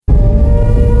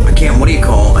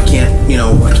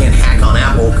I can't hack on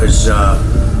Apple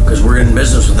because we're in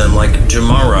business with them like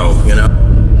tomorrow,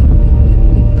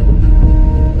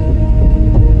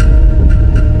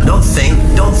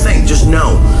 Don't think, just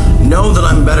know that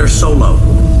I'm better solo.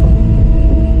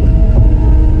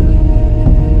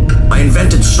 I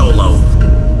invented solo.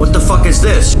 What the fuck is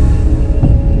this?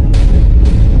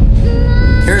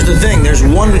 Here's the thing, there's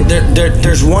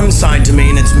one side to me,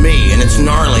 and it's me, and it's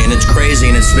gnarly, and it's crazy,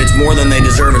 and it's more than they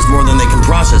deserve, it's more than they can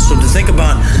process. So to think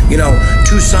about,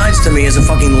 two sides to me is a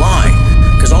fucking lie.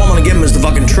 Because all I'm gonna give them is the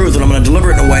fucking truth, and I'm gonna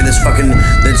deliver it in a way that's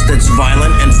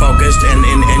violent and focused and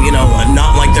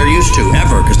not like they're used to,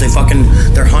 ever. Because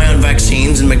they're high on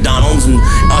vaccines and McDonald's and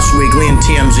Us Weekly and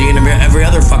TMZ and every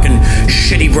other fucking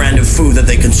shitty brand of food that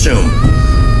they consume.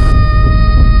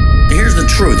 Here's the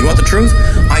truth. You want the truth?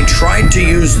 I tried to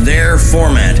use their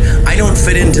format. I don't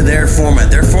fit into their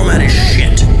format. Their format is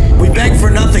shit. We beg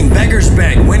for nothing. Beggars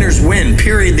beg. Winners win.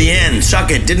 Period. The end. Suck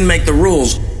it. Didn't make the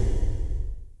rules.